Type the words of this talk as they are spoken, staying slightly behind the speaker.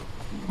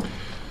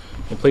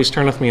Please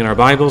turn with me in our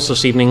Bibles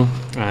this evening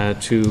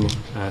to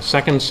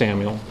 2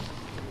 Samuel.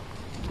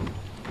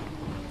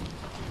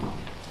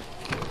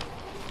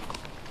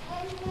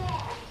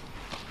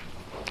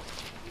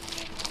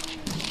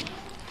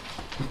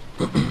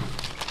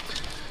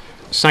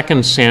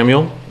 Second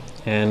Samuel,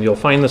 and you'll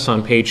find this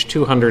on page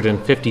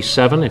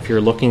 257 if you're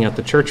looking at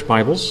the church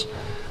Bibles,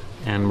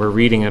 and we're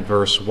reading at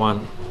verse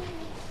 1.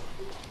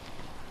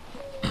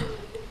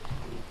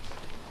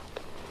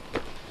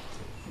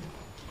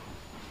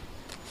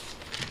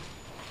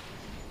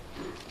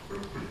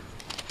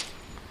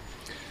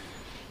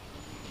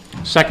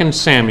 Second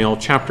Samuel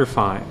chapter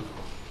 5.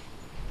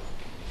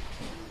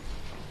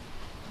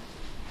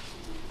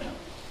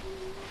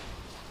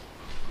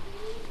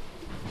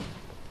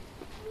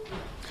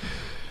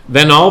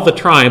 Then all the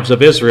tribes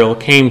of Israel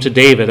came to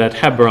David at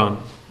Hebron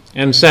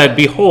and said,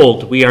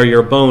 "Behold, we are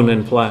your bone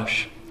and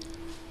flesh.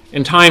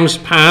 In times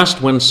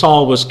past, when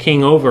Saul was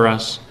king over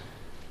us,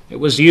 it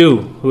was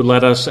you who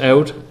led us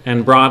out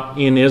and brought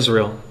in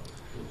Israel.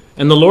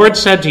 And the Lord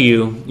said to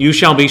you, 'You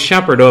shall be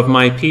shepherd of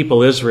my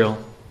people Israel,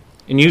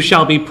 and you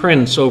shall be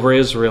prince over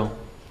Israel.'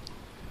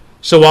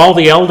 So all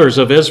the elders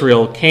of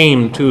Israel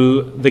came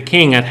to the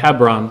king at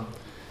Hebron,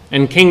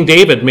 and King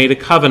David made a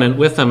covenant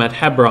with them at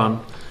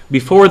Hebron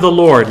before the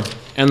Lord,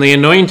 and they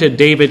anointed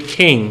David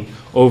king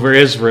over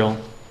Israel.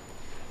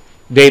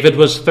 David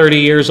was 30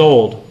 years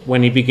old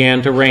when he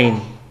began to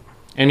reign,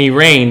 and he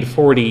reigned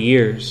 40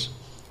 years.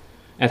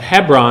 At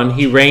Hebron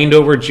he reigned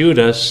over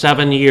Judah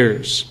 7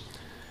 years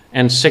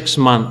and 6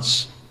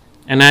 months,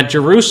 and at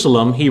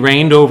Jerusalem he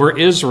reigned over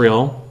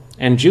Israel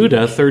and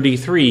Judah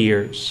 33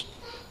 years.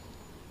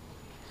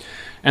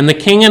 And the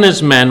king and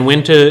his men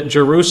went to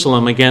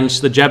Jerusalem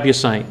against the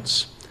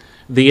Jebusites,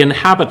 the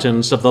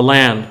inhabitants of the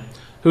land,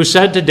 who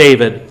said to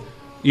David,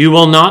 'You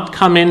will not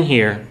come in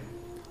here,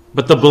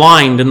 but the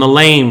blind and the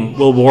lame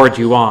will ward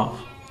you off,'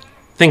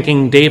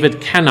 thinking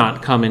David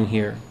cannot come in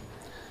here.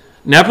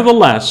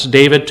 Nevertheless,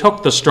 David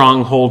took the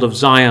stronghold of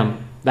Zion,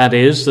 that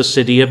is, the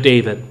city of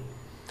David.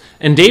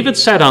 And David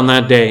said on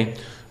that day,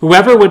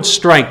 'Whoever would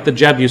strike the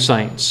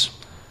Jebusites,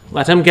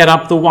 let him get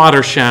up the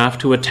water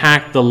shaft to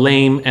attack the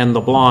lame and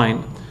the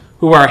blind,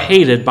 who are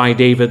hated by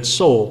David's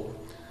soul.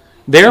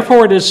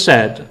 Therefore it is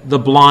said, the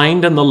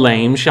blind and the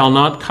lame shall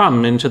not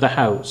come into the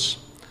house.'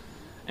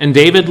 And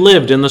David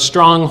lived in the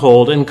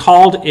stronghold and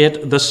called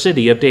it the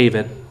city of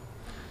David.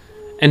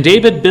 And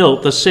David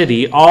built the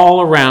city all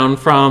around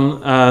from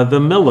the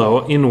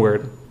Millo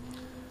inward.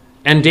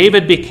 And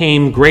David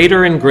became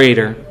greater and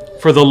greater,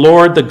 for the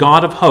Lord, the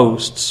God of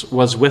hosts,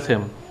 was with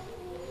him.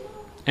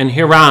 And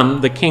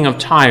Hiram, the king of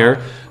Tyre,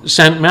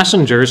 sent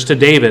messengers to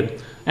David,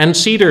 and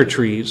cedar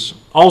trees,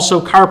 also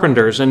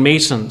carpenters and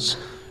masons,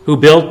 who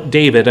built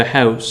David a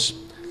house.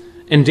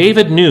 And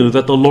David knew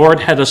that the Lord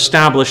had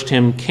established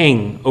him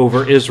king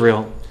over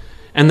Israel,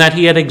 and that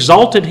he had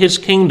exalted his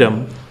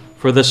kingdom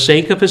for the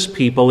sake of his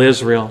people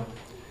Israel.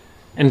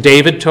 And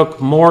David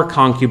took more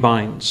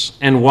concubines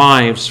and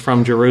wives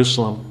from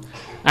Jerusalem,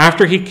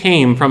 after he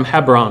came from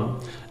Hebron,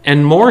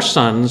 and more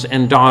sons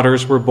and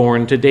daughters were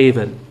born to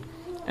David.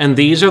 And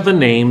these are the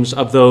names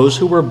of those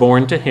who were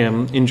born to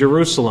him in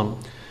Jerusalem: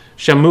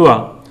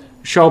 Shammua,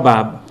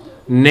 Shobab,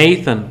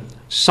 Nathan,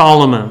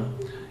 Solomon,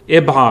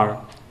 Ibhar,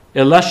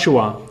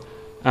 Elishua,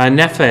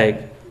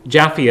 Nepheg,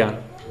 Japhia,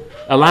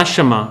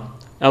 Elishama,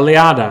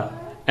 Eliada,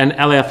 and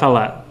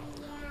Eliphalet.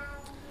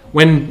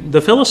 When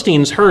the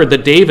Philistines heard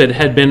that David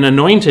had been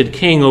anointed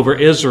king over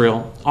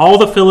Israel, all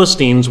the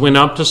Philistines went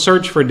up to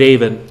search for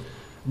David.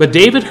 But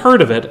David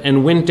heard of it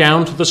and went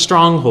down to the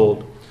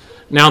stronghold.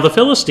 Now the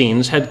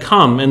Philistines had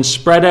come and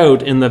spread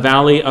out in the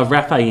valley of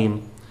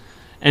Rephaim.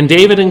 And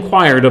David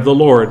inquired of the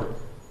Lord,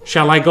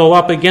 "Shall I go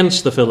up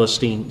against the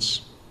Philistines?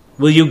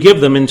 Will you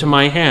give them into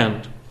my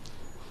hand?"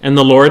 And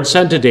the Lord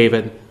said to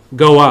David,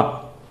 "Go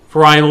up,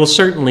 for I will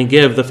certainly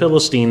give the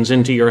Philistines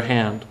into your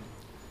hand."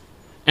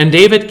 And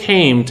David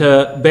came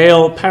to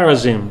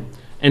Baal-perazim,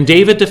 and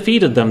David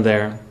defeated them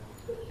there.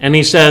 And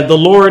he said, "The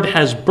Lord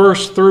has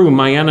burst through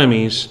my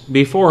enemies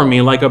before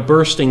me like a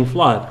bursting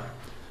flood."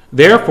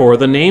 Therefore,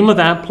 the name of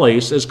that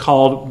place is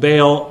called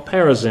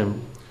Baal-perazim.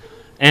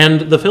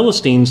 And the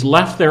Philistines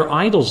left their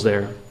idols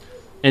there,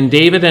 and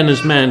David and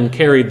his men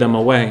carried them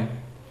away.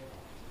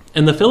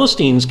 And the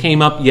Philistines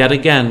came up yet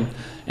again,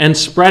 and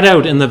spread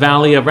out in the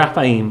valley of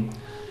Rephaim.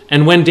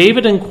 And when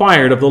David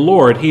inquired of the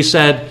Lord, he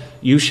said,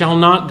 "You shall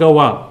not go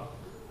up.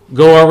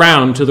 Go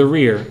around to the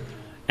rear,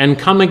 and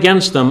come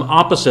against them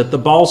opposite the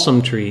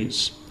balsam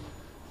trees.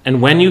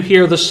 And when you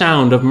hear the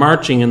sound of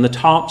marching in the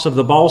tops of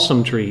the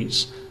balsam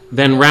trees,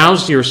 then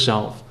rouse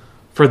yourself,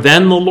 for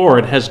then the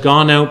Lord has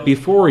gone out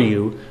before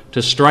you to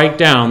strike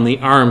down the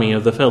army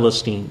of the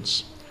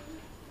Philistines."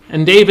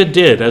 And David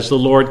did as the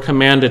Lord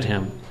commanded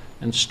him,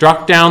 and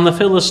struck down the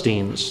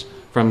Philistines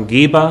from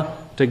Geba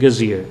to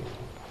Gezer.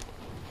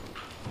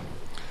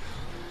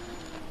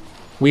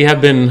 We have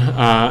been,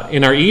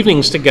 in our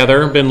evenings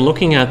together, been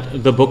looking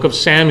at the book of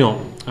Samuel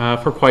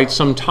for quite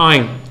some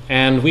time.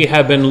 And we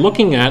have been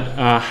looking at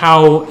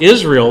how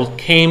Israel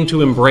came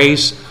to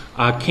embrace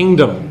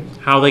kingdom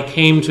how they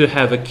came to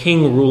have a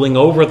king ruling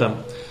over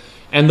them.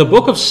 And the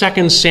book of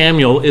 2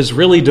 Samuel is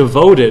really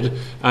devoted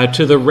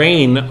to the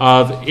reign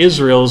of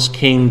Israel's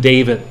King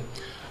David.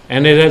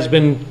 And it has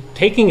been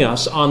taking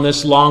us on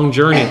this long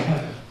journey.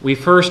 We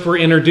first were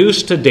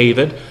introduced to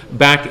David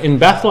back in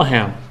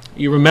Bethlehem.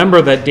 You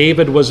remember that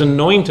David was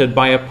anointed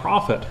by a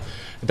prophet,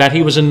 that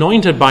he was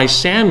anointed by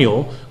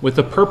Samuel with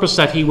the purpose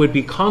that he would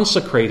be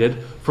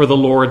consecrated for the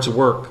Lord's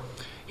work.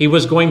 He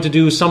was going to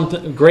do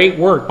some great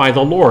work by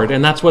the Lord,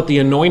 and that's what the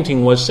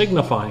anointing was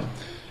signifying.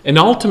 And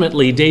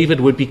ultimately, David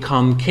would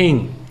become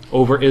king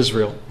over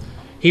Israel.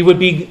 He would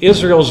be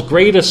Israel's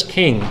greatest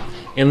king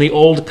in the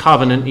Old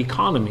Covenant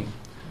economy.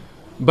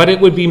 But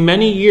it would be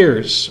many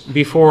years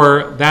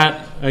before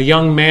a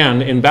young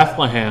man in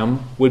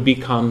Bethlehem would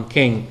become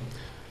king.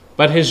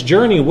 But his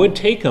journey would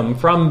take him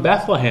from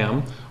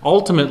Bethlehem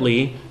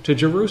ultimately to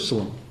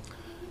Jerusalem.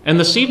 And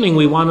this evening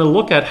we want to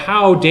look at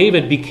how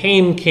David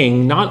became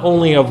king, not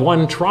only of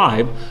one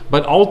tribe,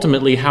 but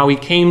ultimately how he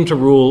came to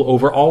rule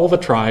over all the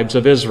tribes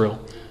of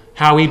Israel,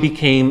 how he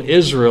became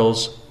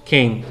Israel's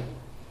king.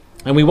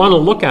 And we want to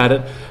look at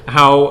it,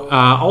 how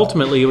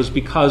ultimately it was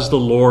because the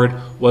Lord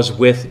was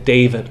with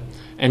David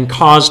and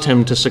caused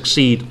him to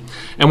succeed.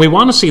 And we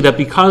want to see that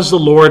because the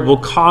Lord will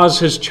cause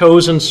his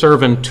chosen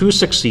servant to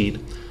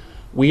succeed,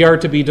 we are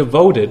to be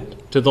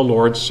devoted to the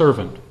Lord's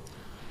servant.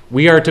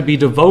 We are to be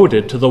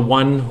devoted to the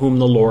one whom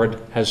the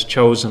Lord has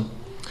chosen.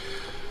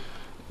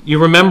 You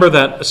remember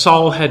that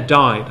Saul had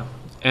died,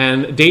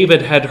 and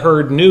David had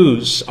heard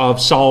news of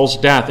Saul's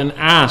death and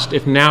asked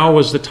if now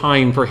was the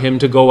time for him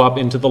to go up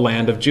into the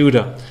land of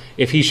Judah,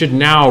 if he should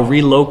now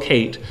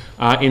relocate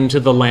into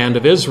the land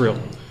of Israel.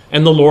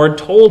 And the Lord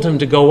told him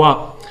to go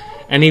up.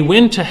 And he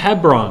went to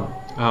Hebron,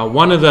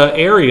 one of the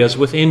areas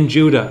within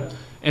Judah.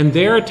 And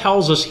there it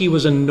tells us he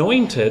was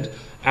anointed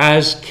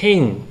as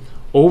king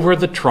over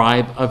the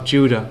tribe of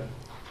Judah.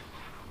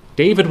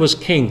 David was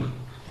king.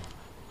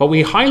 But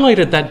we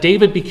highlighted that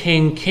David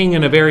became king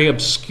in a very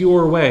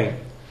obscure way.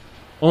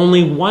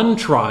 Only one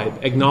tribe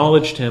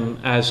acknowledged him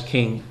as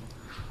king.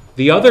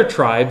 The other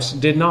tribes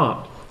did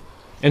not.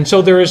 And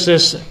so there is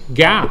this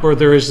gap, or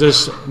there is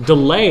this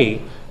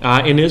delay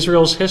in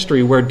Israel's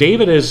history where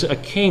David is a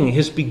king.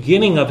 His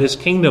beginning of his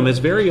kingdom is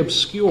very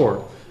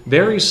obscure,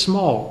 very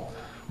small.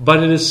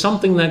 But it is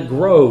something that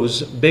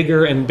grows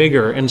bigger and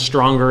bigger and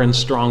stronger.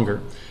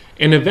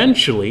 And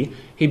eventually,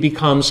 he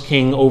becomes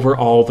king over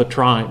all the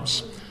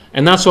tribes.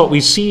 And that's what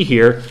we see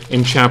here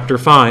in chapter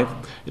 5.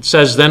 It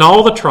says, "Then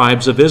all the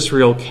tribes of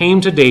Israel came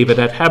to David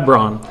at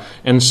Hebron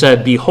and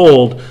said,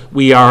 'Behold,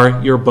 we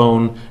are your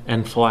bone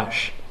and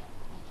flesh.'"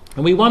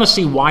 And we want to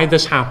see why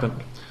this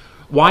happened.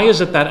 Why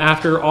is it that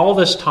after all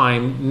this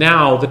time,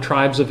 now the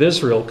tribes of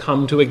Israel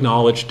come to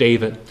acknowledge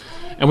David?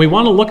 And we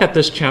want to look at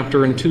this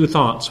chapter in two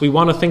thoughts. We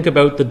want to think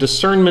about the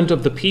discernment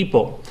of the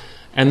people,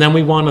 and then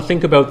we want to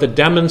think about the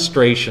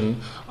demonstration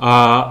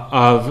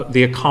of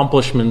the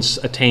accomplishments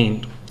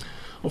attained.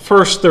 Well,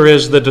 first, there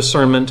is the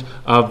discernment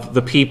of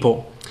the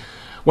people.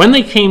 When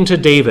they came to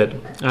David,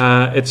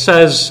 it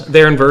says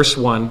there in verse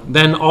 1,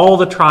 "Then all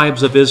the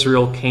tribes of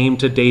Israel came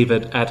to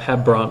David at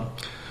Hebron."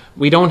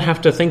 We don't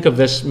have to think of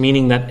this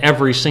meaning that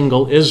every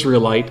single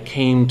Israelite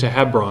came to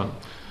Hebron.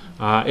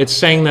 It's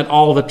saying that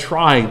all the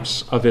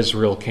tribes of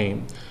Israel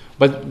came.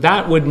 But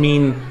that would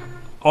mean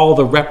all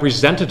the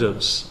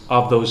representatives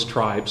of those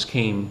tribes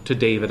came to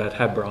David at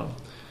Hebron.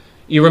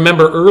 You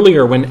remember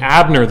earlier when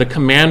Abner, the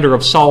commander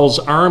of Saul's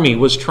army,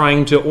 was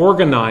trying to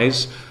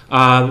organize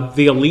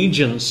the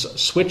allegiance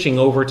switching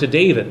over to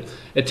David.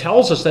 It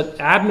tells us that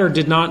Abner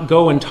did not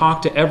go and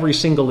talk to every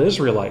single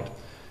Israelite.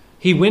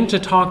 He went to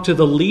talk to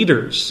the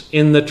leaders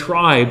in the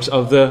tribes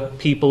of the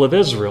people of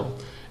Israel.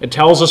 It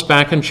tells us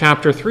back in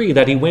chapter 3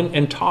 that he went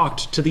and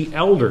talked to the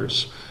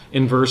elders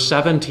in verse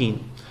 17.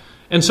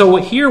 And so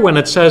here when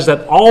it says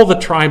that all the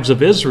tribes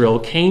of Israel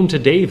came to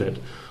David,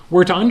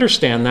 we're to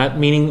understand that,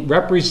 meaning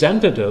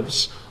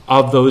representatives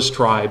of those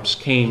tribes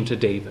came to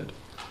David.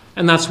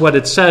 And that's what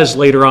it says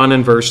later on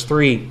in verse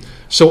 3.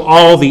 "So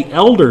all the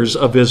elders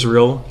of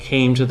Israel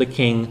came to the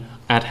king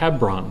at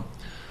Hebron."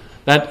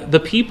 That the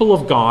people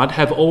of God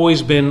have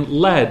always been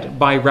led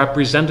by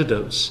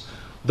representatives,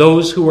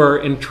 those who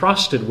are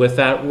entrusted with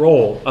that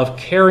role of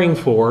caring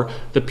for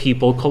the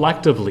people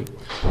collectively.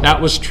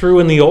 That was true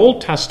in the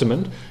Old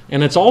Testament,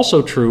 and it's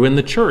also true in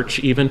the church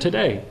even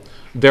today.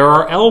 There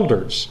are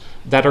elders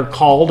that are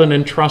called and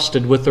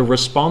entrusted with the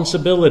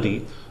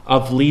responsibility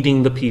of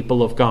leading the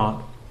people of God.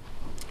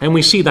 And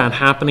we see that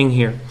happening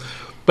here.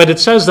 But it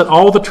says that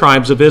all the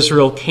tribes of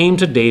Israel came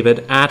to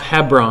David at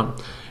Hebron,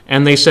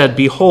 and they said,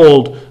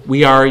 "Behold,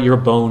 we are your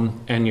bone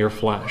and your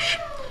flesh."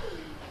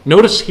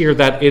 Notice here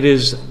that it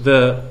is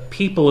the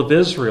people of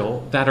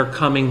Israel that are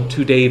coming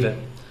to David.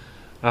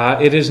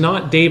 It is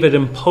not David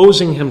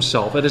imposing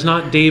himself. It is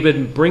not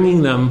David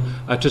bringing them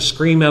to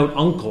scream out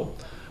uncle.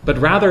 But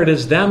rather it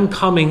is them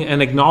coming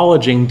and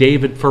acknowledging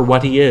David for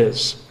what he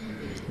is.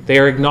 They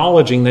are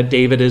acknowledging that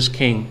David is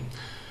king.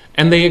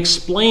 And they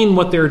explain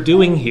what they're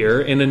doing here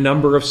in a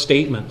number of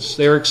statements.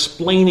 They're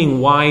explaining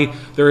why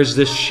there is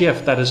this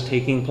shift that is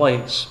taking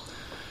place.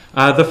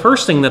 The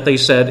first thing that they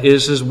said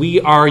is we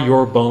are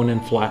your bone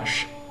and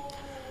flesh.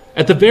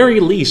 At the very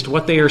least,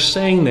 what they are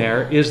saying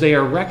there is they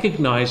are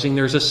recognizing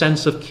there's a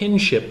sense of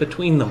kinship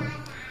between them.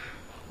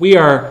 We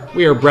are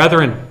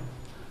brethren.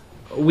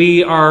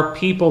 We are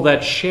people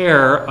that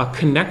share a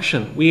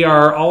connection. We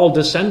are all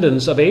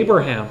descendants of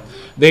Abraham.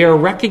 They are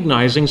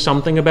recognizing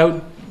something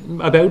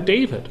about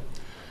David.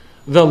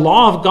 The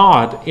law of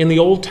God in the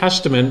Old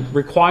Testament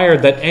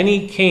required that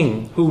any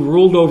king who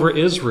ruled over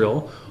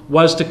Israel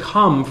was to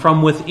come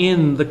from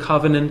within the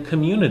covenant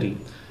community.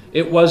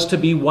 It was to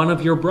be one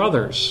of your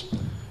brothers.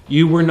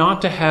 You were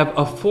not to have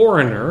a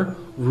foreigner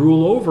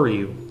rule over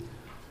you.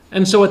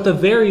 And so at the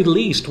very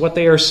least, what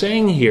they are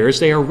saying here is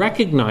they are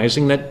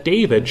recognizing that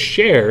David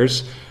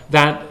shares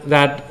that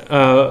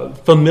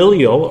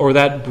familial or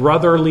that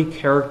brotherly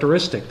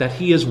characteristic, that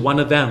he is one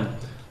of them.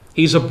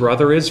 He's a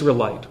brother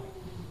Israelite.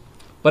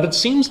 But it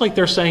seems like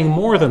they're saying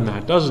more than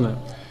that, doesn't it?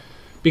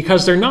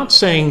 Because they're not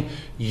saying,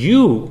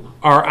 you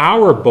are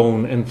our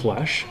bone and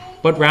flesh,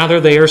 but rather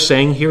they are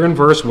saying here in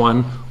verse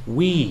 1,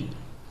 we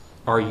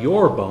are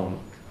your bone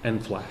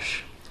and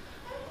flesh.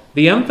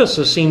 The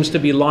emphasis seems to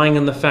be lying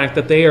in the fact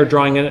that they are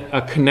drawing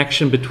a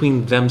connection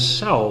between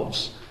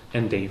themselves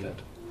and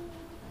David.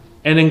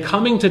 And in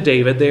coming to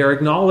David, they are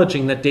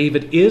acknowledging that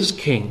David is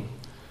king,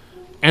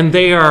 and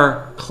they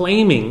are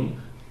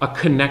claiming a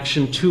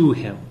connection to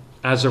him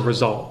as a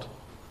result.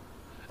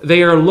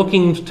 They are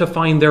looking to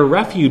find their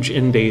refuge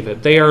in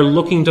David. They are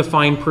looking to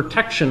find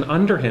protection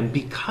under him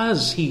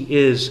because he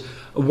is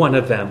one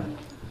of them.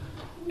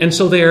 And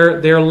so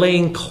they're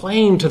laying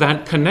claim to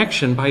that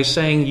connection by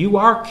saying, you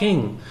are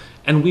king,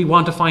 and we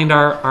want to find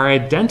our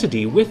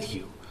identity with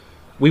you.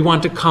 We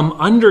want to come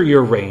under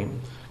your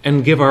reign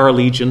and give our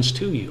allegiance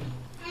to you.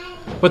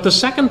 But the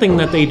second thing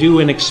that they do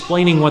in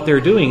explaining what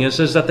they're doing is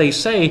that they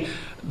say,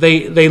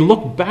 they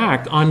look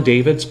back on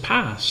David's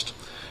past.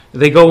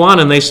 They go on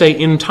and they say,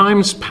 in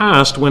times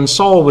past when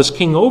Saul was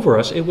king over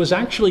us, it was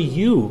actually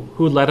you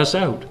who led us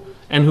out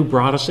and who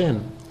brought us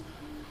in.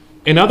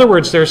 In other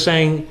words, they're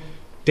saying,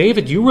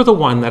 David, you were the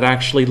one that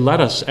actually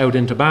led us out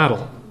into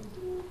battle.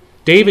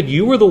 David,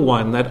 you were the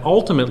one that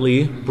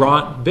ultimately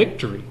brought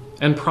victory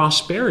and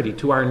prosperity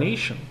to our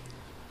nation.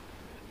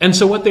 And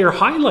so what they're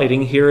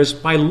highlighting here is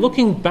by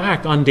looking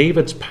back on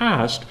David's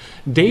past,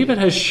 David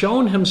has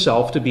shown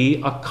himself to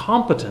be a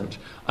competent,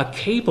 a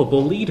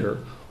capable leader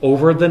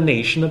over the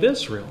nation of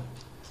Israel.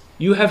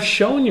 You have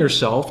shown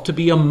yourself to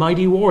be a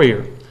mighty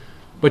warrior,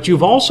 but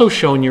you've also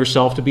shown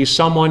yourself to be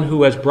someone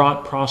who has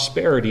brought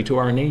prosperity to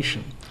our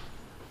nation.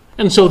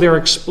 And so they're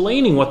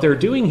explaining what they're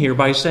doing here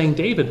by saying,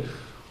 David,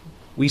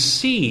 we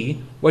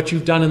see what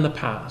you've done in the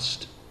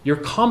past. You're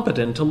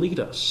competent to lead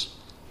us.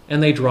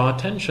 And they draw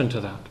attention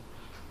to that.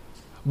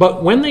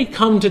 But when they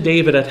come to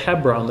David at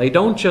Hebron, they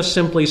don't just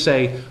simply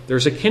say,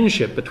 there's a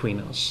kinship between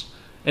us.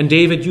 And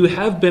David, you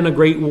have been a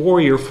great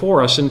warrior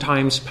for us in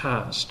times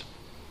past.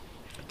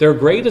 Their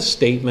greatest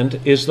statement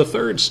is the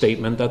third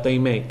statement that they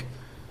make.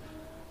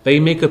 They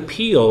make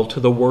appeal to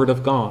the word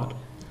of God.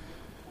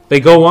 They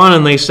go on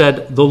and they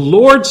said, the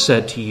Lord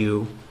said to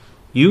you,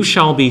 you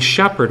shall be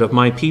shepherd of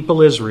my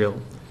people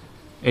Israel,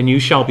 and you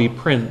shall be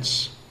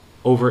prince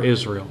over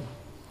Israel.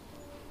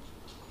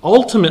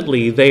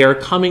 Ultimately, they are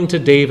coming to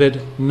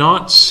David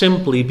not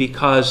simply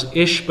because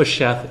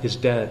Ishbosheth is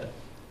dead.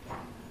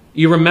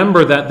 You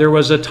remember that there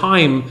was a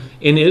time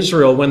in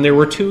Israel when there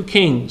were two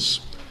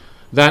kings,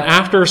 that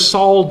after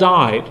Saul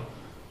died,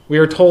 we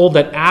are told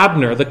that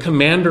Abner, the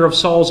commander of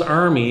Saul's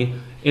army,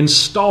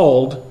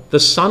 installed the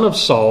son of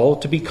Saul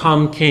to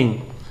become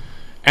king,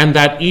 and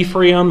that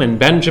Ephraim and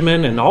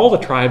Benjamin and all the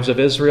tribes of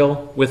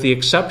Israel, with the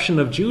exception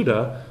of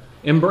Judah,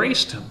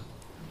 embraced him.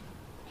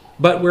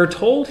 But we're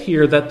told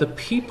here that the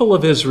people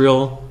of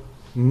Israel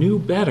knew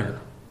better.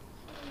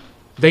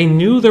 They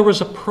knew there was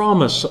a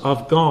promise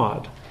of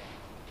God,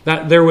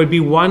 that there would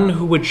be one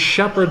who would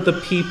shepherd the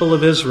people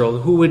of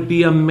Israel, who would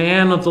be a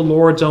man of the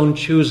Lord's own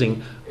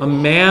choosing, a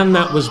man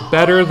that was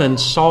better than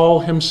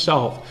Saul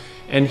himself.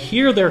 And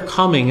here they're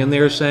coming and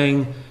they're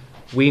saying,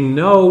 we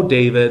know,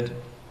 David,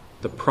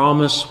 the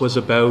promise was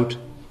about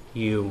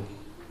you.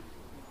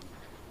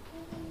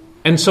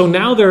 And so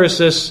now there is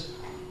this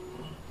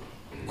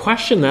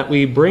question that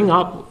we bring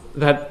up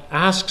that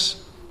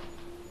asks,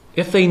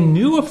 if they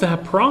knew of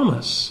that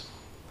promise,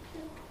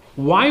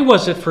 why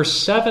was it for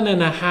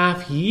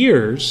 7.5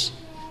 years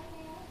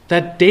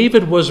that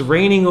David was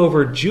reigning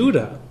over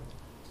Judah,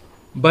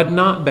 but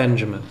not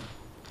Benjamin,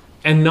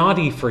 and not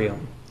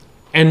Ephraim,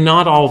 and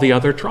not all the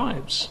other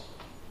tribes?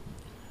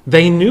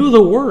 They knew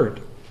the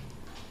word.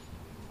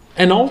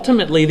 And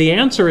ultimately, the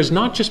answer is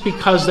not just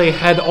because they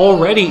had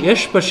already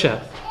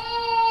Ishbosheth.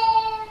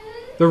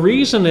 The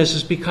reason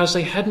is because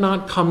they had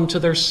not come to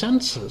their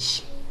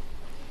senses.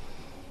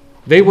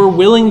 They were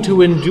willing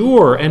to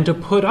endure and to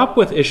put up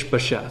with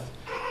Ishbosheth,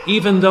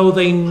 even though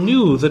they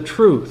knew the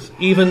truth,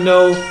 even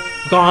though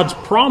God's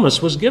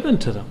promise was given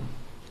to them.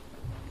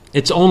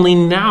 It's only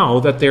now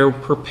that they're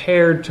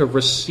prepared to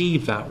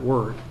receive that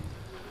word.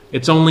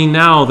 It's only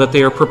now that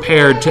they are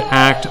prepared to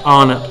act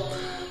on it.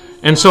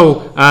 And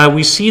so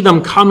we see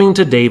them coming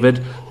to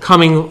David,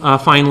 coming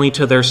finally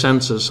to their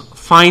senses.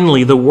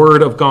 Finally, the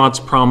word of God's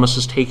promise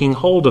is taking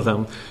hold of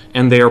them,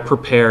 and they are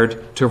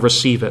prepared to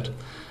receive it.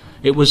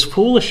 It was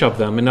foolish of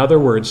them, in other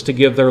words, to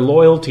give their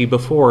loyalty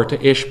before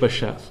to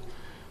Ishbosheth.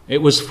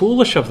 It was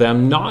foolish of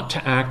them not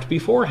to act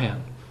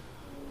beforehand.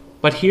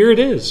 But here it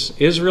is,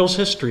 Israel's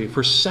history.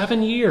 For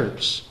 7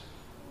 years,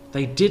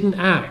 they didn't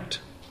act.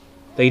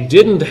 They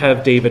didn't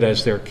have David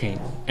as their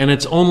king. And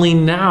it's only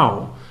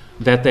now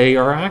that they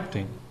are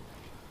acting.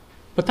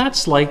 But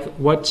that's like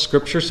what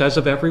Scripture says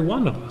of every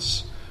one of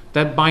us,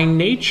 that by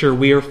nature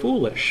we are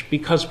foolish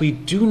because we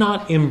do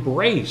not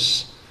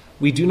embrace,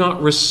 we do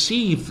not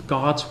receive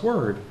God's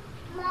word.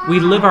 We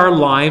live our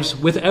lives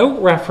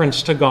without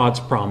reference to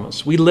God's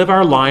promise. We live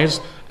our lives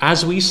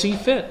as we see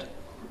fit.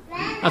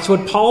 That's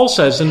what Paul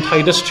says in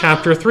Titus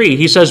chapter 3.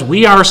 He says,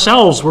 "We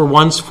ourselves were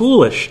once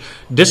foolish,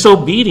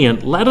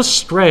 disobedient, led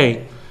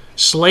astray,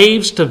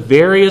 slaves to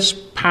various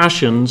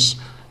passions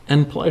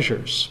and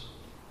pleasures."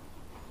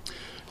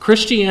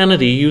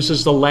 Christianity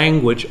uses the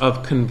language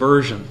of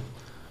conversion.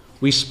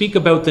 We speak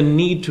about the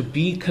need to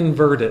be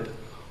converted.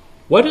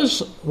 What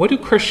do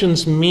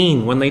Christians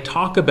mean when they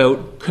talk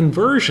about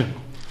conversion?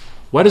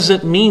 What does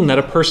it mean that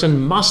a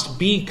person must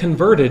be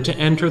converted to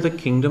enter the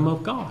kingdom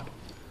of God?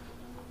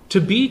 To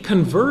be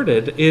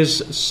converted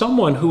is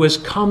someone who has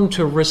come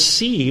to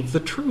receive the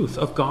truth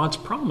of God's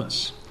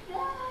promise.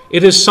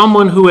 It is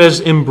someone who has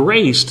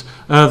embraced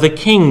the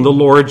King, the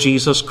Lord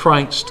Jesus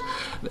Christ.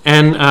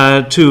 And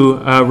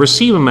to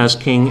receive him as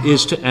King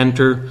is to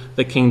enter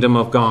the kingdom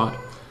of God.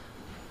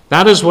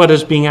 That is what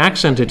is being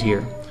accented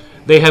here.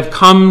 They have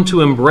come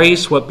to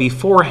embrace what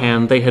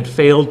beforehand they had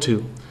failed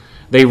to.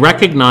 They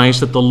recognize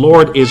that the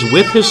Lord is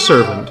with his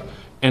servant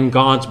and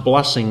God's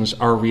blessings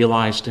are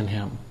realized in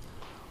him.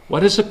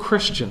 What is a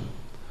Christian?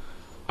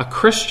 A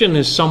Christian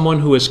is someone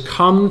who has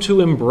come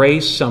to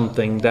embrace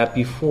something that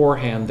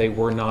beforehand they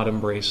were not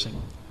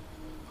embracing.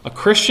 A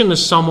Christian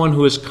is someone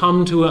who has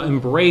come to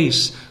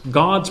embrace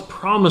God's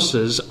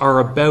promises are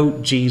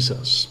about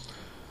Jesus.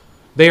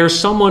 They are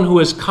someone who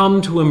has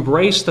come to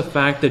embrace the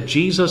fact that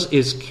Jesus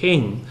is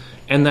King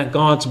and that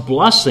God's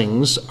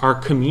blessings are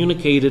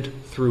communicated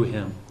through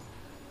him.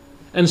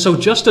 And so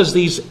just as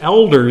these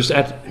elders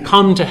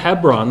come to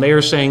Hebron, they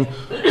are saying,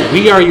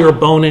 "We are your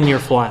bone and your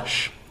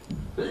flesh."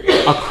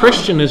 A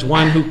Christian is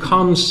one who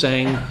comes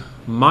saying,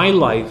 "My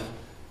life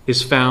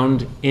is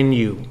found in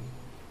you."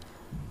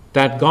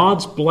 That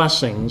God's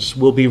blessings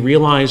will be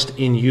realized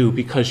in you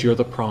because you're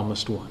the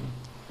promised one.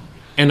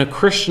 And a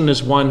Christian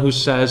is one who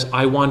says,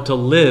 "I want to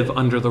live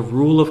under the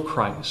rule of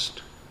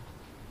Christ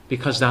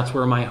because that's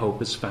where my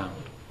hope is found."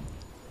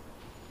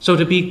 So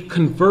to be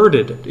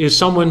converted is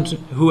someone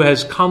who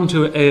has come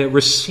to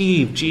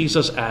receive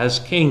Jesus as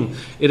King.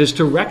 It is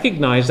to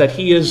recognize that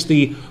he is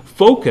the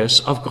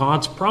focus of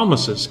God's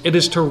promises. It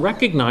is to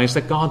recognize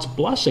that God's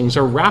blessings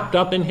are wrapped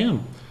up in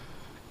him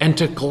and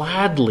to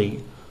gladly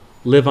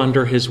live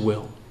under his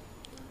will,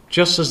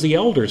 just as the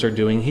elders are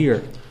doing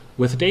here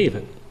with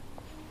David.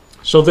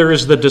 So there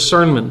is the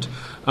discernment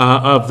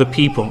of the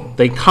people.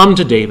 They come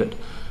to David.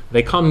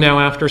 They come now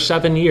after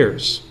 7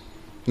 years,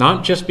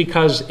 not just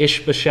because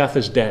Ishbosheth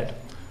is dead,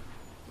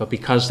 but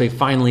because they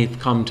finally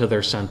come to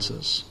their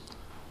senses.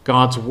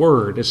 God's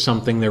word is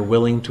something they're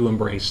willing to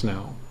embrace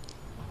now.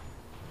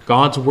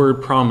 God's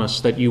word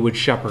promised that you would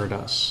shepherd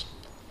us.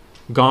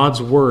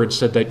 God's word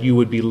said that you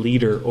would be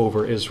leader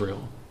over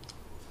Israel.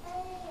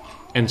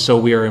 And so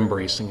we are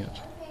embracing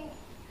it.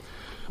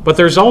 But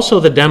there's also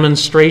the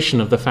demonstration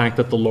of the fact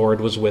that the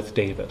Lord was with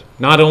David.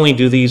 Not only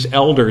do these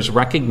elders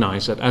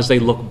recognize it as they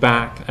look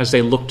back, as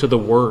they look to the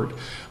word,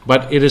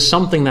 but it is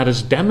something that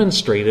is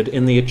demonstrated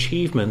in the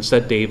achievements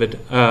that David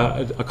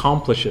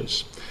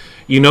accomplishes.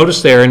 You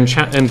notice there in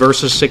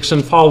verses 6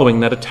 and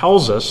following that it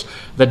tells us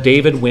that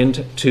David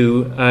went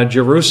to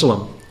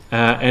Jerusalem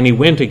and he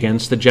went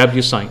against the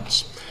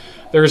Jebusites.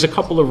 There's a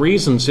couple of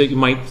reasons that you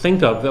might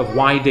think of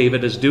why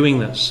David is doing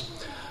this.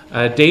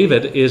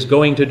 David is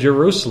going to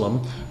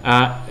Jerusalem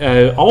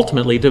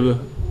ultimately to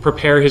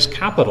prepare his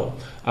capital.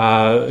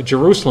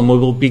 Jerusalem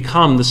will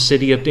become the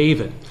city of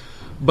David.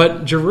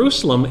 But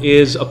Jerusalem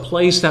is a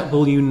place that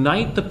will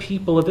unite the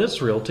people of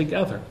Israel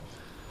together.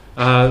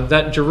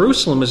 That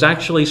Jerusalem is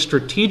actually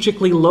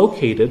strategically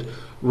located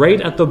right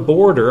at the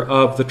border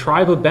of the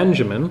tribe of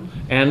Benjamin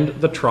and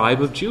the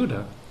tribe of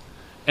Judah.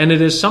 And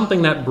it is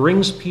something that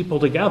brings people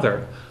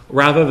together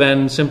rather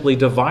than simply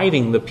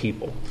dividing the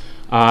people.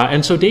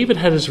 And so David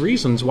had his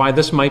reasons why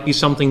this might be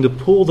something to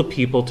pull the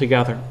people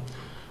together.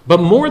 But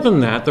more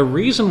than that, the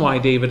reason why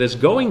David is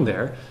going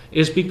there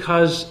is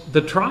because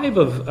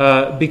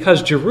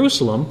because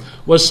Jerusalem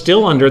was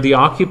still under the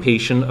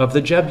occupation of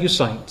the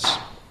Jebusites.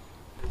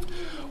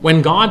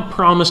 When God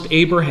promised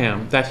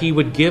Abraham that he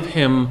would give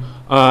him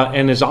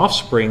and his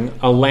offspring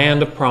a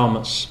land of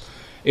promise,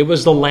 it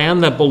was the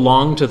land that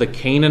belonged to the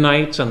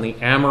Canaanites and the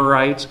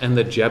Amorites and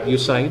the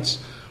Jebusites,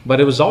 but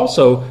it was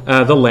also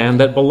the land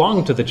that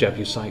belonged to the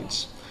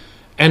Jebusites.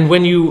 And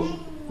when you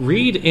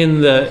read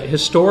in the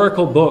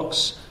historical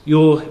books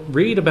you'll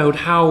read about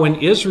how when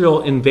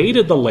Israel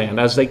invaded the land,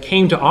 as they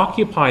came to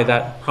occupy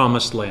that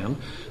promised land,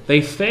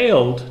 they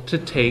failed to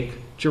take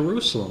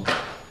Jerusalem.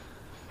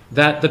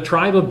 That the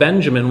tribe of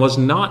Benjamin was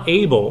not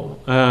able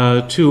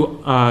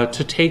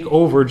to take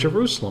over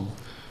Jerusalem.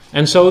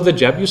 And so the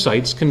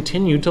Jebusites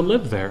continued to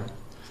live there.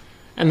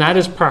 And that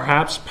is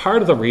perhaps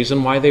part of the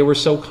reason why they were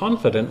so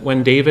confident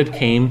when David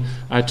came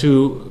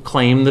to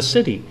claim the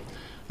city.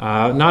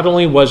 Not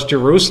only was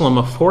Jerusalem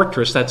a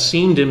fortress that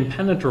seemed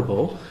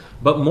impenetrable,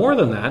 but more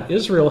than that,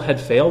 Israel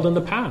had failed in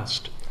the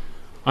past.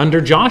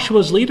 Under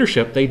Joshua's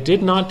leadership, they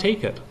did not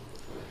take it.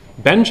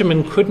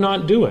 Benjamin could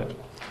not do it,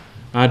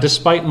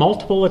 despite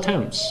multiple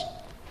attempts.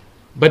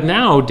 But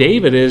now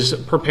David is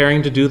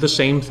preparing to do the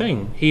same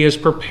thing. He is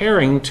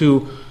preparing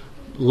to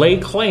lay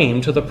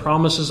claim to the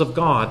promises of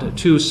God,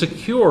 to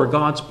secure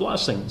God's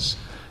blessings,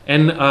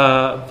 and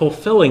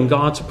fulfilling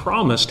God's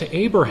promise to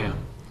Abraham.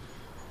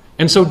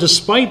 And so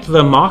despite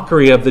the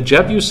mockery of the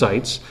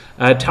Jebusites,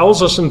 it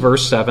tells us in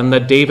verse 7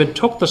 that David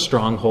took the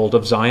stronghold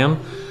of Zion,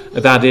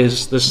 that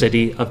is, the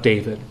city of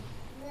David.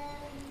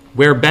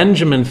 Where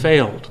Benjamin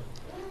failed,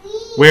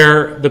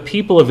 where the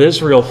people of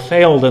Israel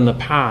failed in the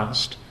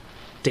past,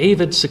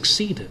 David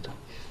succeeded.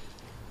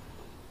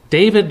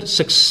 David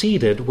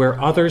succeeded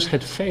where others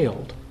had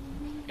failed,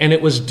 and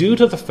it was due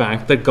to the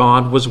fact that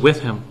God was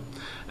with him.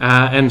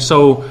 And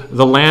so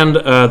the land,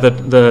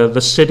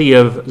 the city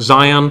of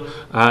Zion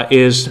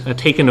is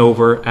taken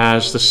over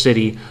as the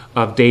city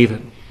of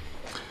David.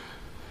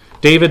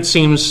 David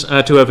seems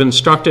to have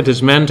instructed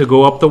his men to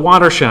go up the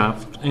water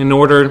shaft in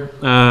order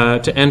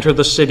to enter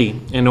the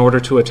city, in order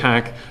to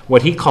attack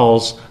what he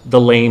calls the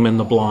lame and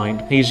the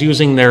blind. He's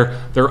using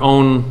their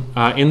own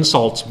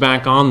insults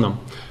back on them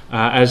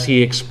as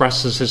he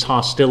expresses his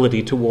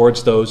hostility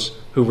towards those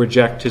who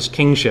reject his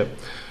kingship.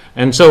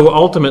 And so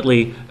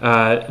ultimately,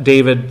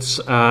 David's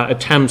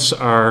attempts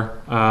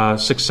are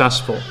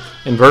successful.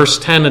 In verse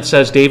 10, it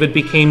says, David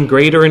became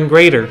greater and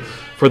greater,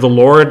 for the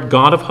Lord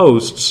God of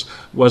hosts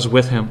was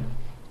with him.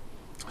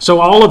 So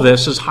all of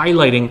this is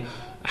highlighting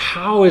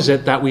how is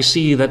it that we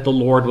see that the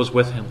Lord was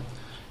with him.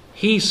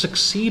 He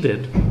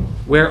succeeded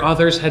where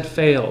others had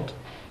failed.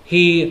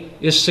 He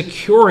is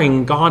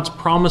securing God's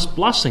promised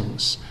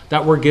blessings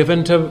that were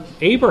given to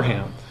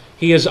Abraham.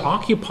 He is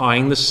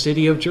occupying the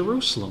city of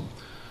Jerusalem.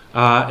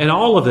 And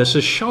all of this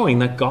is showing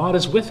that God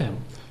is with him.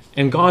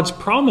 And God's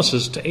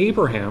promises to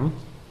Abraham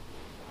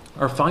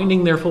are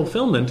finding their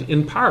fulfillment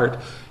in part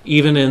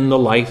even in the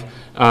life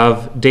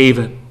of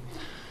David.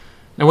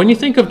 Now, when you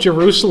think of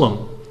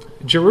Jerusalem,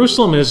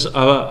 Jerusalem is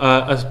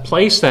a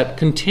place that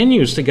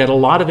continues to get a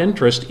lot of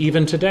interest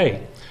even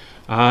today.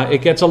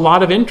 It gets a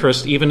lot of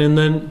interest even in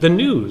the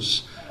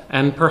news.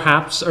 And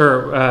perhaps,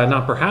 or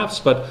not perhaps,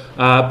 but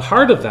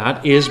part of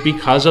that is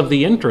because of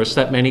the interest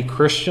that many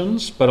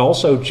Christians, but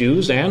also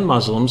Jews and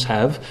Muslims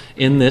have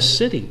in this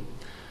city.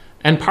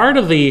 And part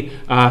of the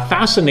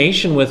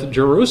fascination with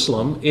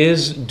Jerusalem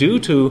is due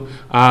to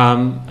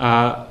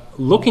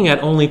looking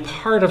at only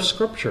part of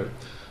Scripture,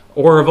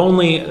 or of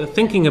only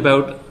thinking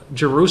about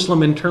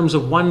Jerusalem in terms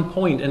of one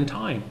point in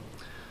time.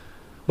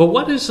 But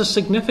what is the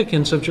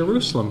significance of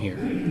Jerusalem here?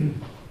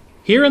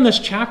 Here in this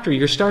chapter,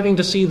 you're starting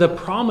to see the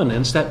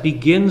prominence that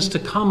begins to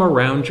come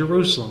around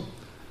Jerusalem.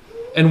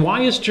 And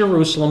why is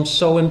Jerusalem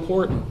so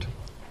important?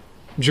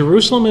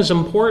 Jerusalem is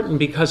important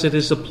because it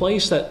is the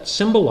place that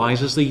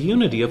symbolizes the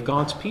unity of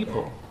God's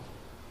people.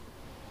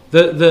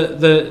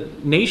 The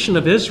nation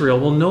of Israel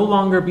will no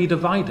longer be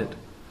divided,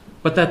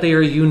 but that they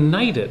are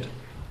united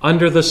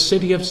under the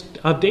city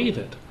of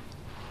David.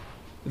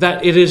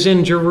 That it is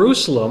in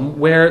Jerusalem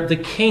where the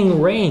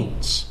king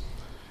reigns.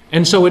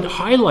 And so it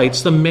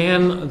highlights the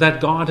man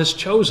that God has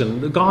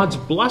chosen. God's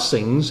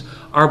blessings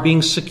are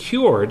being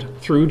secured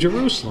through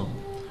Jerusalem.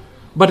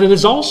 But it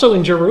is also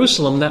in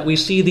Jerusalem that we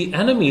see the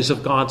enemies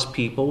of God's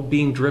people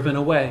being driven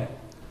away.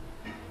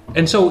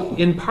 And so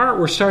in part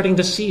we're starting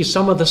to see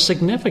some of the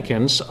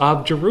significance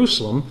of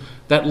Jerusalem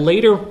that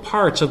later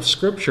parts of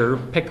Scripture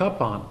pick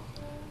up on.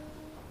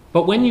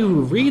 But when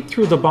you read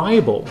through the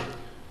Bible,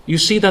 you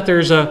see that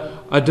there's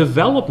a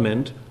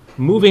development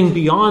moving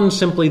beyond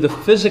simply the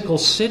physical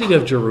city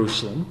of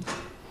Jerusalem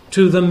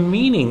to the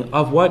meaning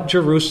of what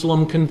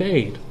Jerusalem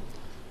conveyed.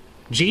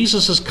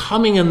 Jesus'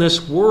 coming in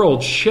this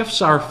world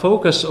shifts our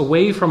focus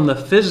away from the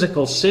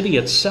physical city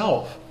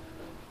itself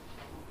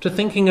to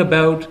thinking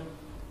about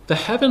the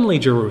heavenly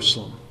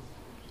Jerusalem,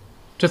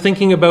 to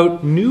thinking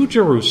about New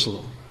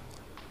Jerusalem.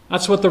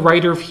 That's what the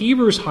writer of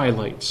Hebrews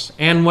highlights,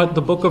 and what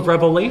the book of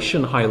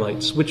Revelation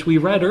highlights, which we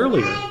read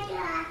earlier.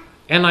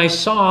 And I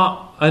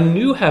saw a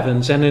new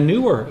heavens and a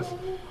new earth,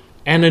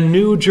 and a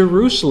new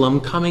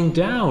Jerusalem coming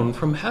down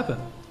from heaven.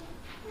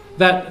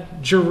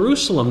 That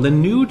Jerusalem, the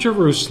new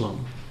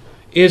Jerusalem,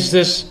 is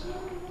this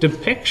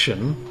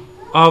depiction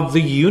of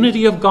the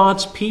unity of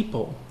God's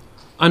people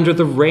under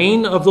the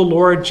reign of the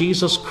Lord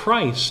Jesus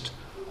Christ,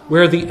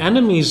 where the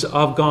enemies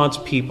of God's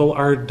people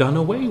are done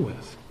away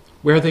with,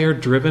 where they are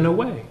driven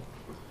away.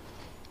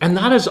 And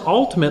that is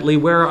ultimately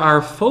where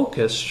our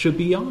focus should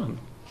be on.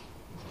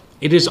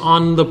 It is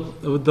on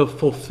the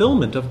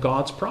fulfillment of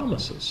God's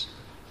promises.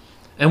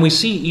 And we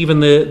see even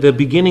the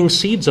beginning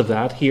seeds of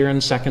that here in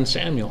 2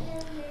 Samuel.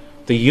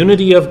 The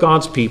unity of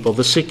God's people,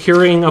 the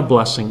securing of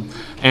blessing,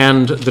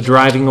 and the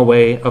driving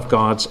away of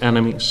God's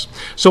enemies.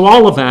 So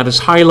all of that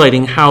is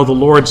highlighting how the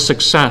Lord's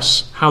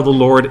success, how the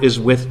Lord is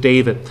with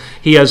David.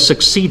 He has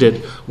succeeded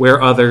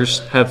where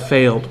others have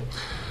failed.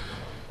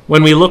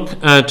 When we look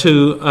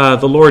to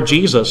the Lord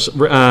Jesus,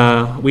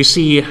 we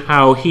see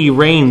how he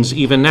reigns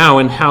even now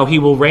and how he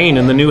will reign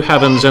in the new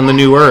heavens and the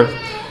new earth.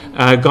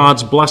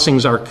 God's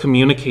blessings are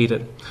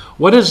communicated.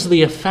 What is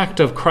the effect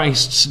of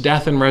Christ's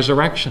death and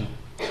resurrection?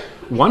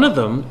 One of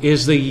them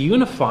is the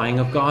unifying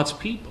of God's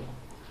people,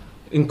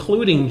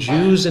 including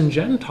Jews and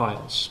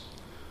Gentiles.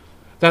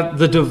 That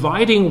the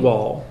dividing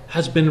wall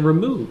has been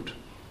removed,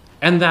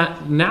 and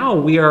that now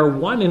we are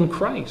one in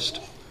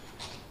Christ.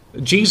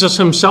 Jesus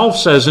himself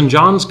says in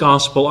John's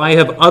Gospel, "I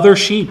have other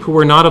sheep who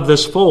are not of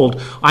this fold.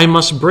 I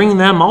must bring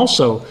them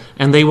also,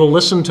 and they will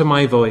listen to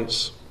my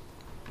voice."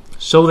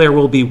 So there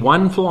will be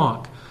one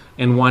flock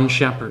and one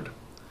shepherd.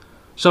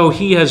 So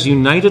he has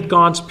united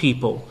God's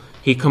people.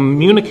 He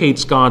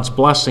communicates God's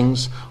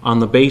blessings on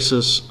the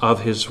basis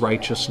of his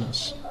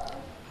righteousness.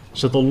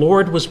 So the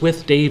Lord was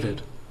with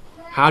David.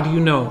 How do you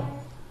know?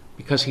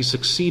 Because he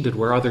succeeded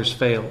where others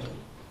failed.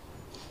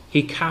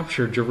 He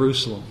captured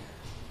Jerusalem.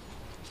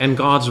 And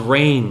God's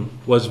reign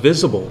was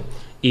visible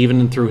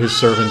even through his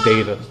servant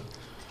David.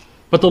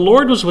 But the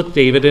Lord was with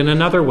David in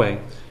another way,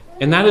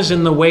 and that is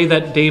in the way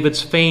that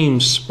David's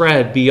fame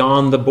spread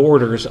beyond the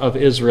borders of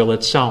Israel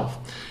itself.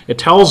 It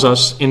tells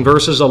us in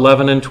verses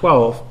 11 and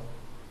 12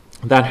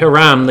 that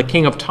Hiram, the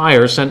king of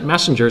Tyre, sent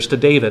messengers to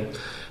David.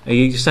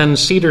 He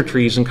sends cedar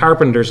trees and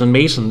carpenters and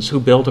masons who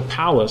built a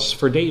palace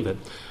for David.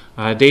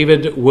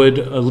 David would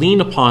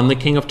lean upon the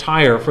king of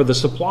Tyre for the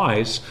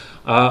supplies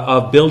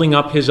of building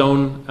up his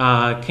own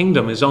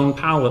kingdom, his own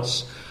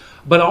palace.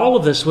 But all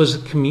of this was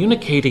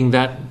communicating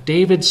that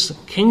David's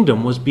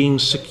kingdom was being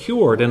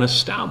secured and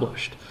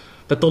established,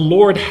 that the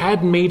Lord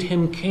had made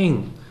him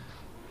king,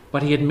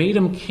 but he had made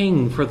him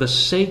king for the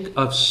sake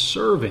of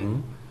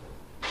serving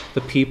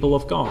the people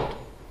of God.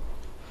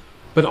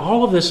 But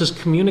all of this is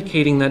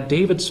communicating that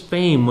David's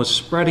fame was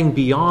spreading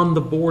beyond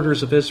the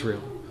borders of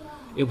Israel.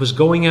 It was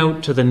going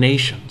out to the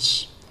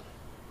nations.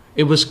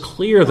 It was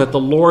clear that the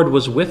Lord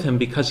was with him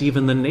because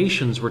even the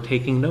nations were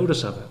taking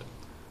notice of it.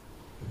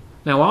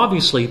 Now,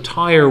 obviously,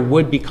 Tyre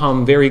would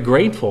become very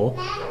grateful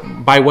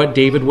by what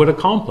David would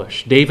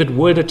accomplish. David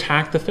would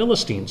attack the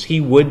Philistines. He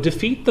would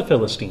defeat the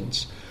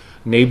Philistines.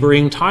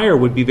 Neighboring Tyre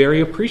would be very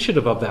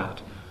appreciative of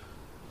that.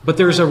 But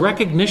there's a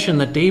recognition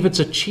that David's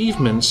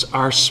achievements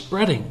are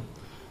spreading.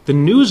 The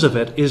news of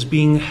it is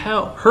being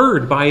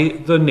heard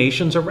by the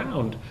nations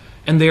around,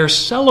 and they are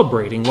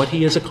celebrating what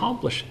he is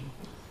accomplishing.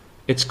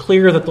 It's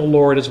clear that the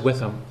Lord is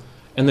with him,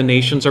 and the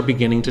nations are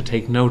beginning to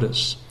take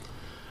notice.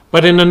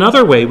 But in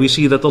another way, we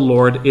see that the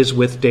Lord is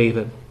with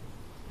David.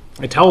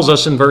 It tells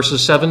us in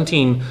verses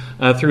 17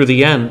 through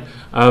the end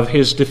of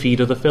his defeat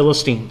of the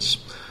Philistines.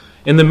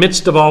 In the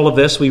midst of all of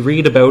this, we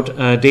read about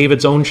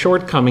David's own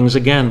shortcomings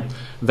again,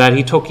 that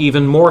he took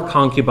even more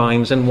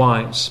concubines and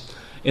wives.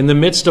 In the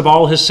midst of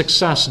all his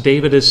success,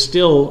 David is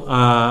still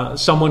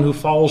someone who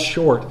falls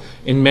short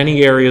in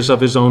many areas of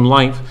his own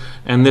life,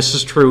 and this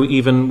is true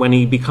even when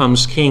he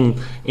becomes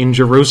king in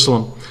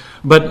Jerusalem.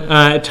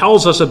 But it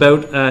tells us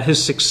about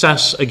his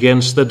success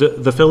against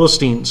the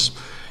Philistines.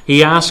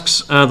 He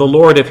asks the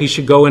Lord if he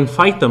should go and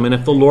fight them, and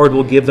if the Lord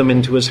will give them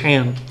into his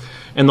hand.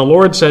 And the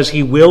Lord says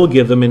he will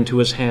give them into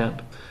his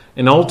hand.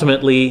 And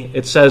ultimately,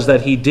 it says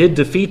that he did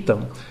defeat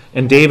them.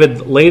 And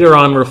David later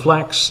on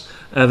reflects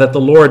that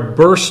the Lord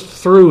burst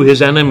through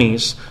his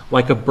enemies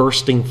like a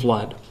bursting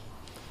flood.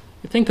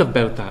 Think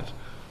about that.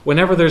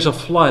 Whenever there's a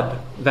flood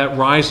that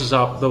rises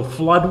up, the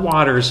flood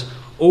waters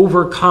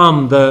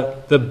overcome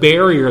the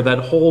barrier that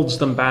holds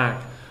them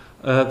back.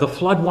 The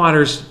flood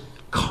waters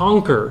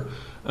conquer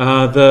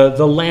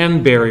the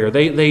land barrier.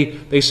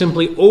 They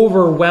simply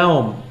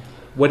overwhelm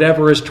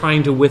whatever is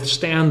trying to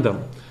withstand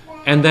them.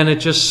 And then it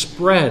just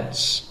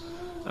spreads.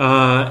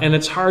 And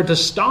it's hard to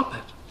stop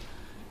it.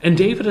 And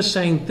David is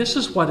saying, this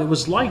is what it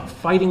was like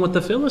fighting with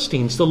the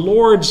Philistines. The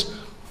Lord's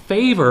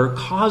favor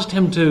caused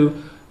him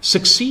to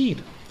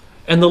succeed.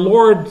 And the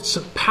Lord's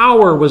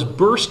power was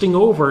bursting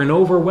over and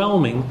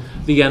overwhelming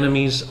the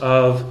enemies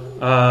of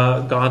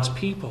God's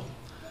people.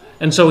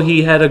 And so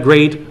he had a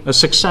great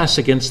success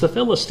against the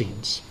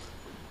Philistines.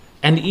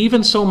 And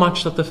even so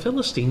much that the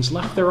Philistines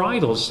left their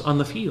idols on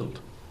the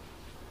field.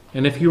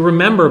 And if you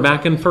remember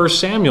back in 1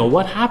 Samuel,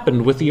 what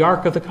happened with the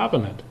Ark of the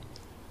Covenant?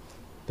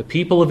 The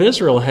people of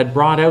Israel had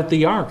brought out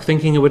the ark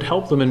thinking it would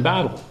help them in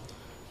battle.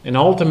 And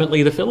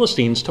ultimately the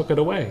Philistines took it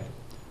away.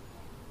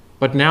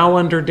 But now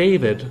under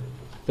David,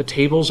 the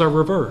tables are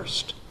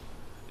reversed.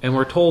 And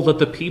we're told that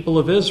the people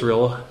of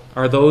Israel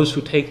are those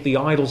who take the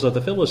idols of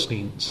the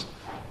Philistines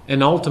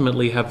and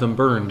ultimately have them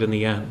burned in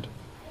the end.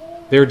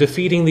 They're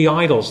defeating the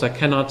idols that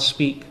cannot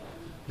speak,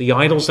 the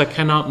idols that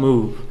cannot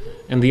move,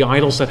 and the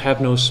idols that have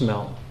no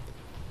smell.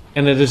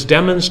 And it is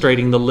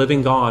demonstrating the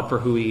living God for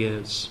who he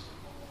is.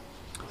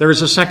 There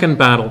is a second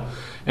battle,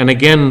 and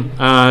again,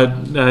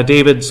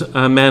 David's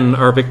men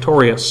are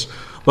victorious.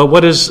 But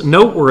what is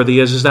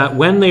noteworthy is that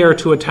when they are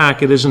to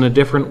attack, it is in a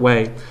different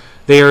way.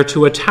 They are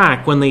to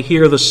attack when they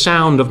hear the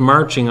sound of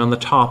marching on the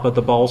top of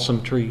the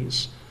balsam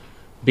trees,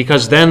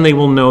 because then they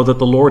will know that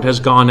the Lord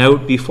has gone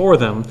out before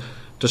them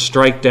to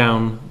strike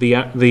down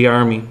the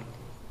army.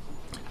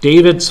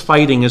 David's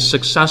fighting is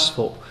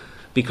successful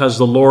because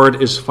the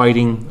Lord is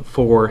fighting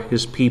for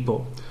his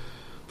people.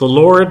 The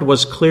Lord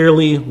was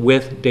clearly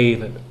with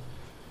David.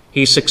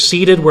 He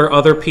succeeded where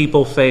other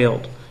people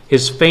failed.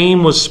 His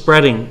fame was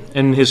spreading,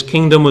 and his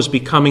kingdom was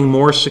becoming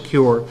more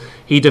secure.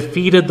 He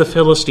defeated the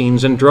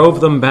Philistines and drove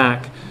them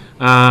back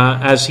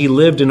as he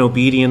lived in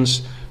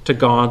obedience to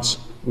God's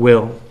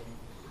will.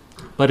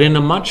 But in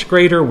a much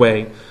greater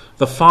way,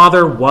 the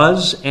Father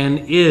was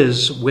and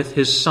is with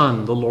his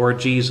Son, the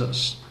Lord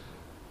Jesus.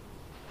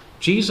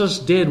 Jesus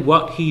did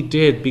what he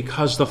did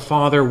because the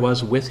Father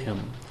was with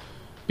him,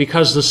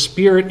 because the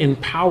Spirit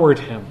empowered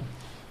him,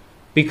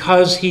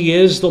 because he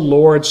is the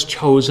Lord's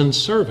chosen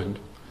servant.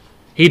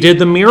 He did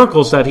the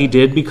miracles that he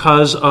did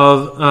because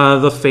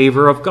of the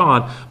favor of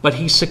God, but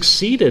he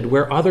succeeded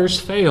where others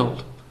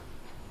failed.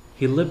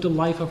 He lived a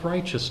life of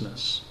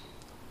righteousness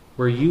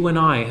where you and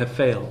I have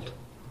failed.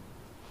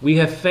 We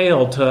have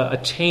failed to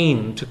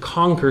attain, to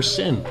conquer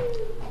sin,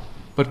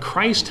 but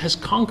Christ has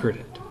conquered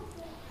it.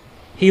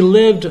 He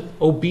lived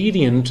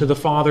obedient to the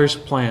Father's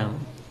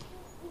plan,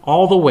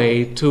 all the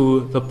way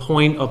to the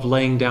point of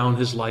laying down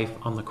his life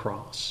on the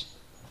cross.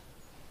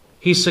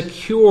 He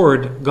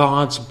secured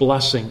God's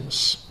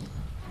blessings,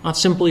 not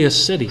simply a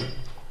city,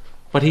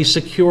 but he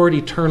secured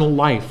eternal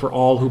life for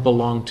all who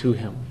belong to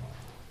him.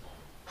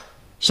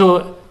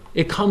 So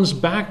it comes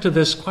back to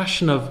this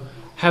question of,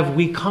 have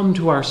we come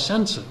to our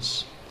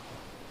senses?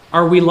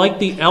 Are we like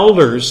the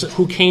elders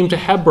who came to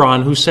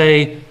Hebron who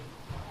say,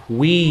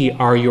 "We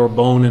are your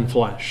bone and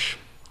flesh"?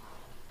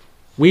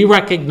 We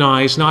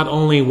recognize not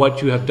only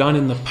what you have done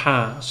in the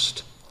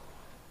past,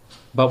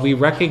 but we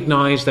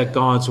recognize that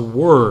God's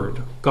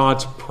word,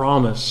 God's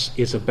promise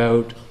is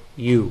about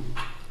you.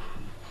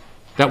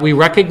 That we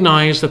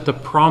recognize that the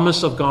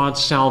promise of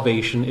God's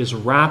salvation is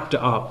wrapped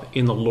up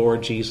in the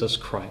Lord Jesus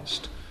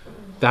Christ.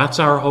 That's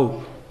our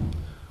hope.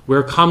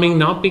 We're coming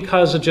not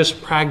because of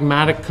just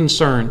pragmatic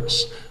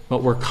concerns,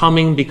 but we're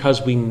coming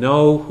because we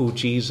know who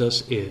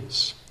Jesus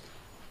is.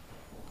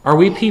 Are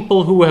we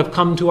people who have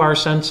come to our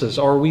senses?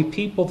 Or are we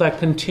people that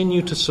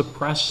continue to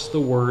suppress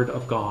the word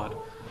of God?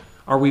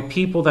 Are we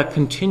people that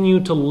continue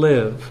to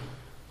live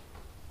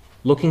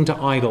looking to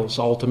idols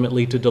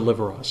ultimately to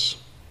deliver us?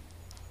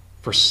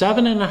 For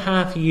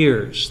 7.5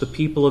 years, the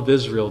people of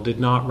Israel did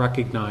not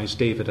recognize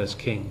David as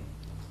king.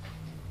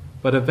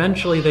 But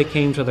eventually they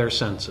came to their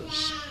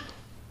senses.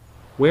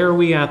 Where are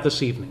we at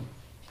this evening?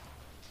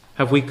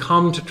 Have we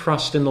come to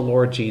trust in the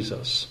Lord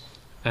Jesus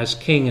as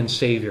King and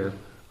Savior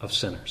of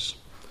sinners?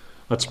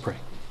 Let's pray.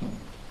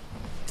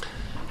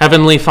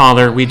 Heavenly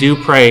Father, we do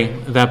pray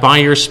that by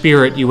your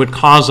Spirit you would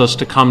cause us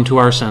to come to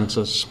our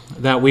senses,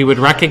 that we would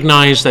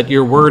recognize that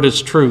your word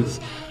is truth,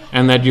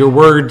 and that your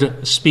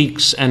word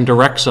speaks and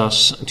directs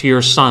us to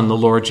your Son, the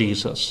Lord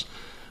Jesus.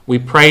 We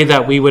pray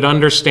that we would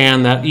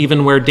understand that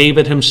even where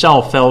David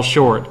himself fell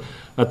short,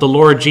 that the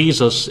Lord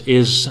Jesus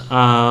is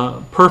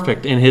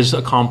perfect in his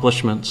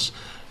accomplishments,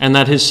 and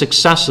that his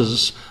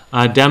successes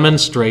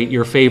demonstrate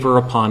your favor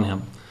upon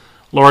him.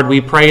 Lord,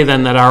 we pray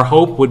then that our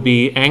hope would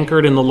be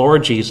anchored in the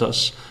Lord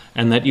Jesus,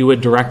 and that you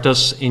would direct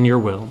us in your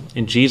will.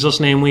 In Jesus'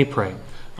 name we pray.